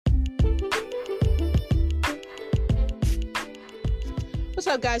What's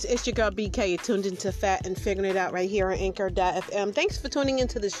up, guys? It's your girl BK. You're tuned into Fat and Figuring It Out right here on Anchor.fm. Thanks for tuning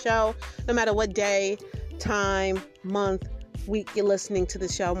into the show. No matter what day, time, month, week you're listening to the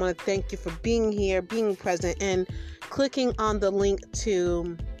show, I want to thank you for being here, being present, and clicking on the link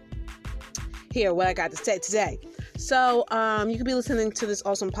to hear what I got to say today. So, you can be listening to this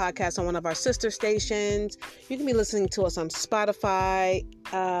awesome podcast on one of our sister stations. You can be listening to us on Spotify,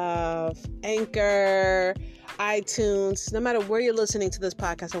 Anchor, iTunes. No matter where you're listening to this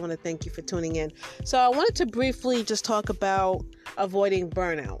podcast, I want to thank you for tuning in. So I wanted to briefly just talk about avoiding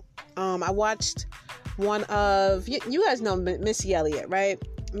burnout. I watched one of, you guys know Missy Elliott, right?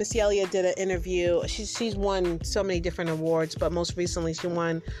 Missy Elliott did an interview. She's won so many different awards, but most recently she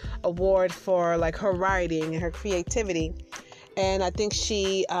won award for like her writing and her creativity. And I think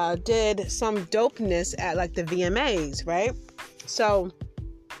she did some dopeness at like the VMAs, right? So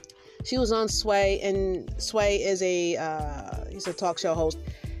she was on Sway, and Sway is he's a talk show host,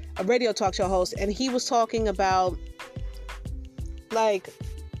 a radio talk show host, and he was talking about like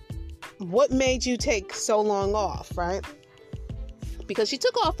what made you take so long off, right? Because she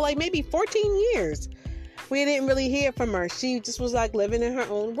took off like maybe 14 years. We didn't really hear from her. She just was like living in her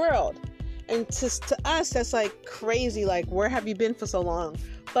own world. And to us, that's like crazy. Like, where have you been for so long?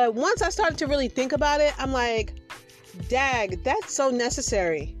 But once I started to really think about it, I'm like, dag, that's so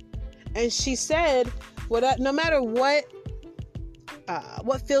necessary. And she said, no matter what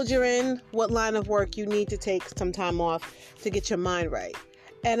field you're in, what line of work, you need to take some time off to get your mind right.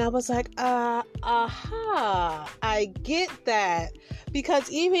 And I was like, I get that. Because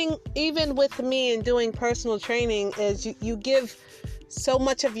even with me and doing personal training, is you give so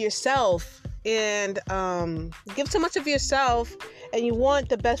much of yourself, and you want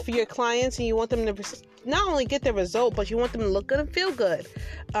the best for your clients, and you want them to not only get the result, but you want them to look good and feel good.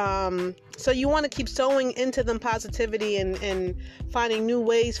 So you want to keep sowing into them positivity and finding new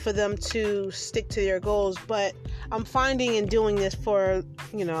ways for them to stick to their goals. But I'm finding in doing this for,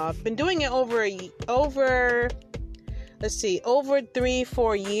 I've been doing it over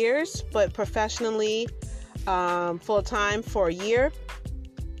 3-4 years, but professionally, full time for a year.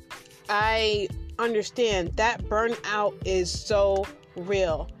 I understand that burnout is so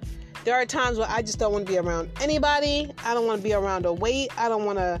real. There are times where I just don't want to be around anybody. I don't want to be around a weight. I don't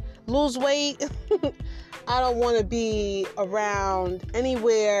want to lose weight. I don't want to be around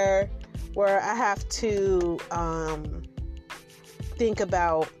anywhere where I have to think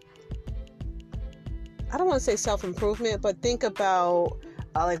about, I don't want to say self-improvement, but think about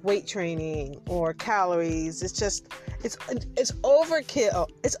like weight training or calories. It's overkill.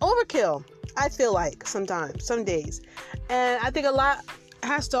 It's overkill. I feel like sometimes, some days. And I think a lot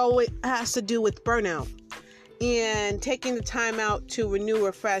has to do with burnout and taking the time out to renew,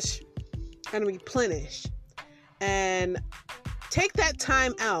 refresh, and replenish. And take that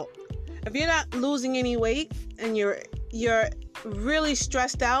time out. If you're not losing any weight and you're really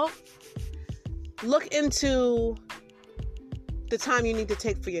stressed out, look into the time you need to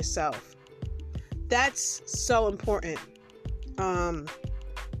take for yourself. That's so important.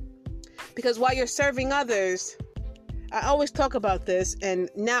 Because while you're serving others, I always talk about this, and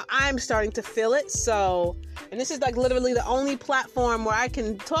now I'm starting to feel it. So, and this is like literally the only platform where I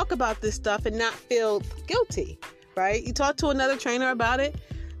can talk about this stuff and not feel guilty, right? You talk to another trainer about it.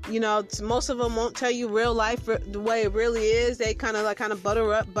 Most of them won't tell you real life the way it really is. They kind of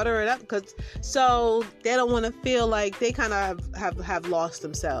butter it up, so they don't want to feel like they kind of have lost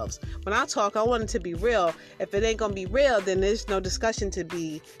themselves. When I talk, I want it to be real. If it ain't gonna be real, then there's no discussion to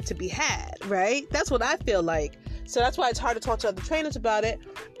be had, right? That's what I feel like. So that's why it's hard to talk to other trainers about it.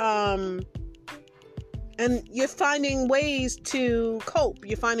 And you're finding ways to cope.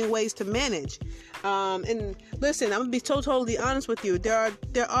 You're finding ways to manage. And listen, I'm gonna be totally honest with you. There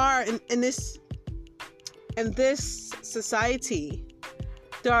are in this society,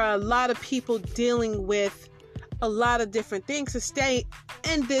 there are a lot of people dealing with a lot of different things to stay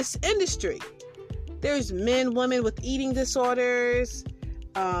in this industry. There's men, women with eating disorders.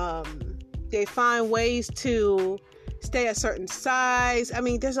 They find ways to stay a certain size. I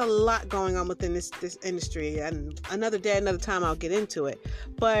mean, there's a lot going on within this industry, and another day, another time, I'll get into it.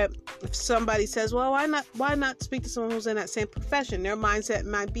 But if somebody says, well, why not speak to someone who's in that same profession? Their mindset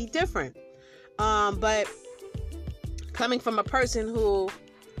might be different. But coming from a person who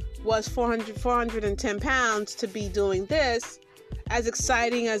was 410 pounds to be doing this, as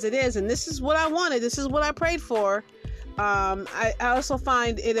exciting as it is, and this is what I wanted, this is what I prayed for, I also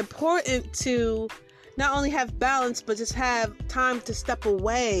find it important to not only have balance, but just have time to step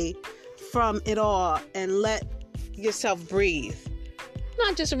away from it all and let yourself breathe.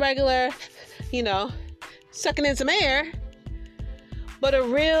 Not just a regular, sucking in some air, But a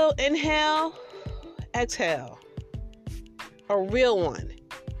real inhale, exhale. A real one.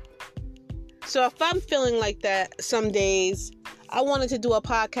 So if I'm feeling like that some days, I wanted to do a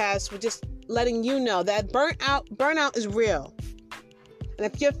podcast with just letting you know that burnout is real. And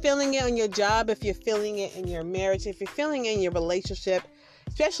if you're feeling it on your job, if you're feeling it in your marriage, if you're feeling it in your relationship,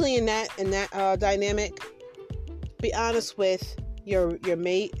 especially in that dynamic, be honest with your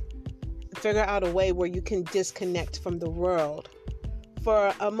mate and figure out a way where you can disconnect from the world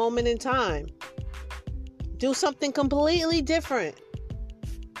for a moment in time. Do something completely different.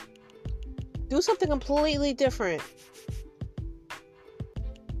 Do something completely different.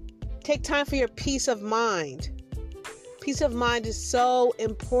 Take time for your peace of mind. Peace of mind is so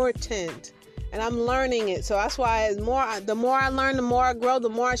important, and I'm learning it. So that's why the more I learn, the more I grow, the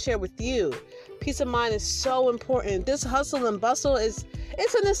more I share with you. Peace of mind is so important. This hustle and bustle it's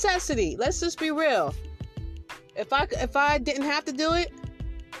a necessity. Let's just be real. If I didn't have to do it,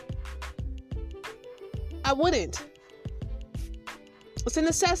 I wouldn't. It's a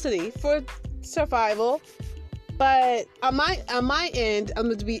necessity for survival. But on my end, I'm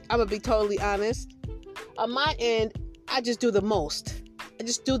gonna be totally honest. On my end, I just do the most.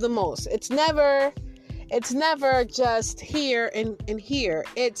 It's never just here and here.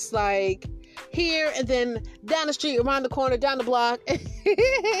 It's like here and then down the street, around the corner, down the block.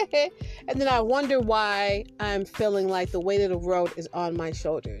 And then I wonder why I'm feeling like the weight of the world is on my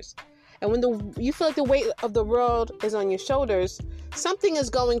shoulders. And when you feel like the weight of the world is on your shoulders, something is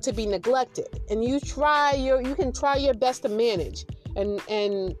going to be neglected. And you can try your best to manage. And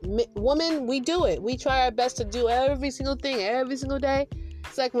women, we do it. We try our best to do every single thing every single day.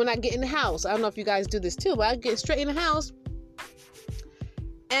 It's like when I get in the house. I don't know if you guys do this too, but I get straight in the house.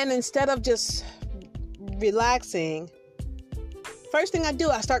 And instead of just relaxing, first thing I do,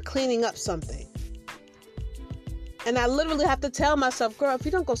 I start cleaning up something. And I literally have to tell myself, girl, if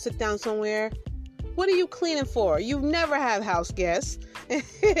you don't go sit down somewhere, what are you cleaning for? You never have house guests.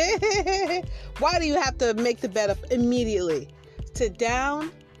 Why do you have to make the bed up immediately? Sit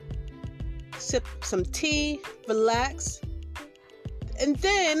down, sip some tea, relax. And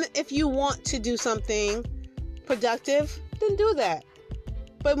then if you want to do something productive, then do that.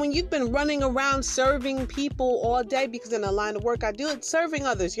 But when you've been running around serving people all day, because in the line of work I do, it's serving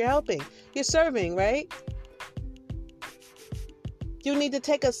others. You're helping. You're serving, right? You need to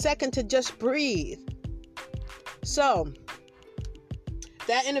take a second to just breathe. So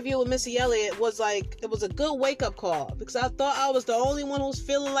that interview with Missy Elliott was a good wake-up call, because I thought I was the only one who was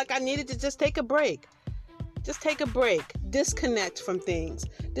feeling like I needed to just take a break. Just take a break. Disconnect from things.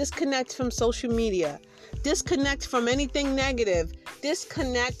 Disconnect from social media. Disconnect from anything negative.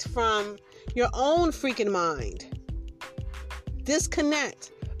 Disconnect from your own freaking mind.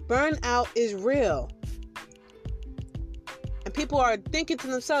 Disconnect. Burnout is real. And people are thinking to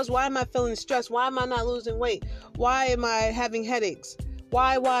themselves, why am I feeling stressed? Why am I not losing weight? Why am I having headaches?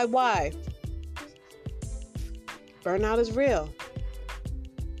 Why? Burnout is real.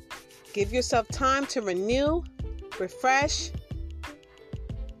 Give yourself time to renew, refresh.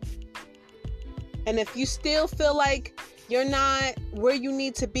 And if you still feel like you're not where you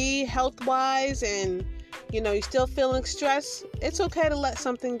need to be health-wise, and you're still feeling stressed, it's okay to let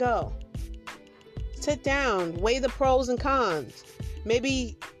something go. Sit down, weigh the pros and cons.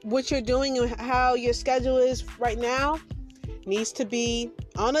 Maybe what you're doing and how your schedule is right now needs to be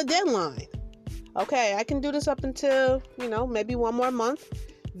on a deadline. Okay, I can do this up until, maybe one more month.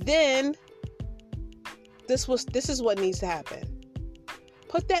 Then this is what needs to happen.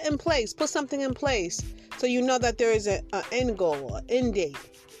 Put that in place. Put something in place so you know that there is an end goal, an end date.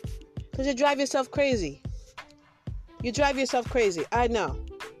 Because you drive yourself crazy. I know.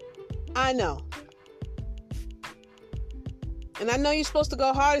 And I know you're supposed to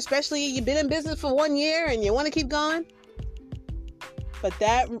go hard, especially you've been in business for 1 year and you want to keep going. But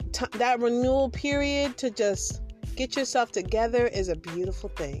that renewal period to just get yourself together is a beautiful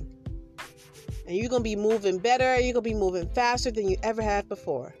thing. And you're going to be moving better. You're going to be moving faster than you ever have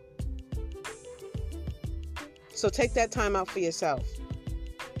before. So take that time out for yourself.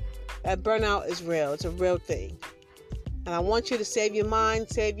 That burnout is real. It's a real thing. And I want you to save your mind,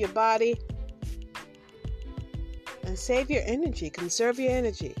 save your body, and save your energy. Conserve your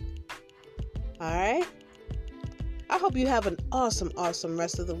energy. All right? I hope you have an awesome, awesome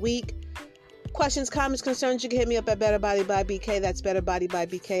rest of the week. Questions, comments, concerns, you can hit me up at betterbodybybk. That's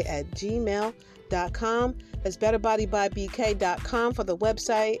betterbodybybk@gmail.com. That's betterbodybybk.com for the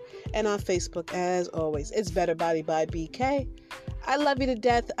website, and on Facebook as always. It's Better Body by BK. I love you to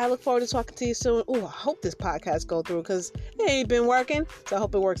death. I look forward to talking to you soon. I hope this podcast go through because it ain't been working, so I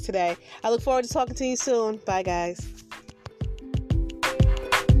hope it works today. I look forward to talking to you soon. Bye, guys.